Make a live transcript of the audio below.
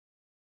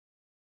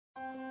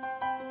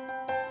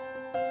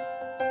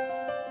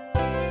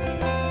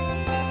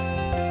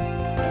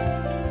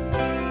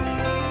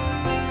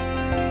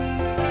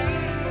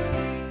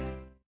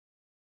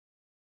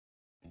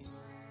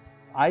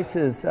ICE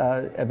is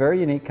a very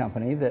unique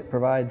company that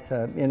provides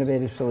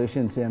innovative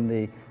solutions in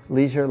the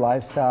leisure,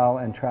 lifestyle,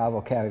 and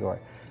travel category.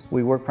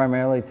 We work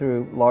primarily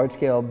through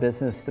large-scale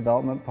business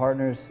development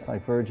partners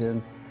like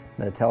Virgin,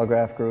 the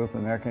Telegraph Group,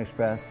 American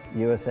Express,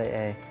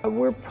 USAA.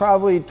 We're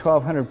probably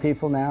 1,200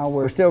 people now.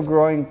 We're still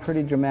growing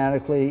pretty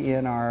dramatically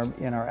in our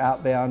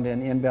outbound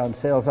and inbound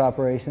sales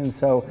operations.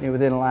 So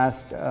within the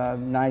last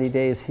 90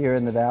 days here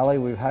in the Valley,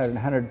 we've hired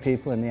 100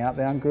 people in the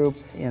outbound group.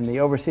 In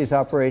the overseas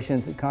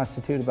operations, it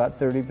constitute about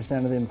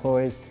 30% of the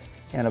employees,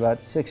 and about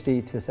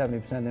 60 to 70%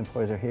 of the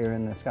employees are here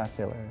in the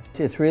Scottsdale area.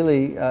 It's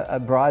really a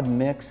broad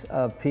mix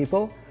of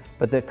people,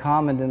 but the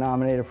common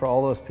denominator for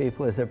all those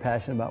people is they're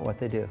passionate about what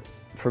they do.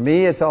 For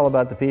me, it's all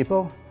about the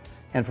people,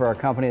 and for our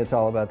company, it's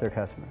all about their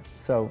customers.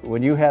 So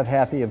when you have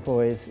happy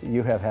employees,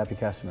 you have happy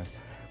customers.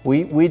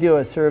 We do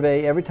a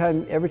survey every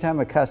time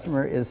a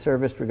customer is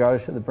serviced,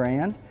 regardless of the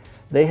brand.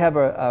 They have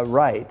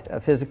a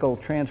physical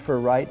transfer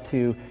right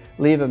to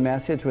leave a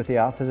message with the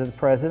office of the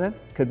president.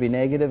 Could be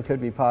negative,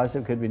 could be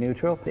positive, could be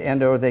neutral,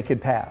 or they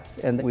could pass.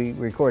 And we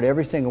record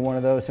every single one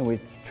of those, and we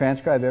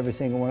transcribe every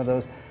single one of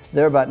those.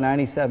 They're about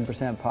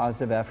 97%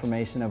 positive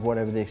affirmation of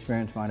whatever the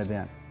experience might have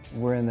been.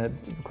 We're in the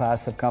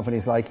class of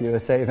companies like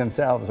USA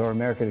themselves or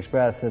American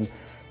Express, and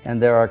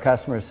they're our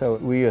customers, so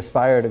we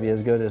aspire to be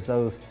as good as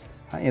those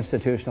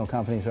institutional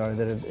companies are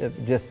that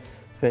have just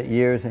spent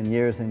years and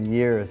years and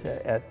years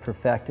at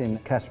perfecting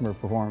customer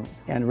performance.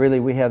 And really,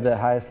 we have the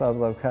highest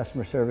level of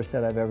customer service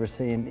that I've ever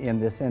seen in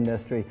this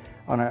industry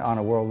on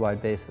a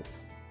worldwide basis.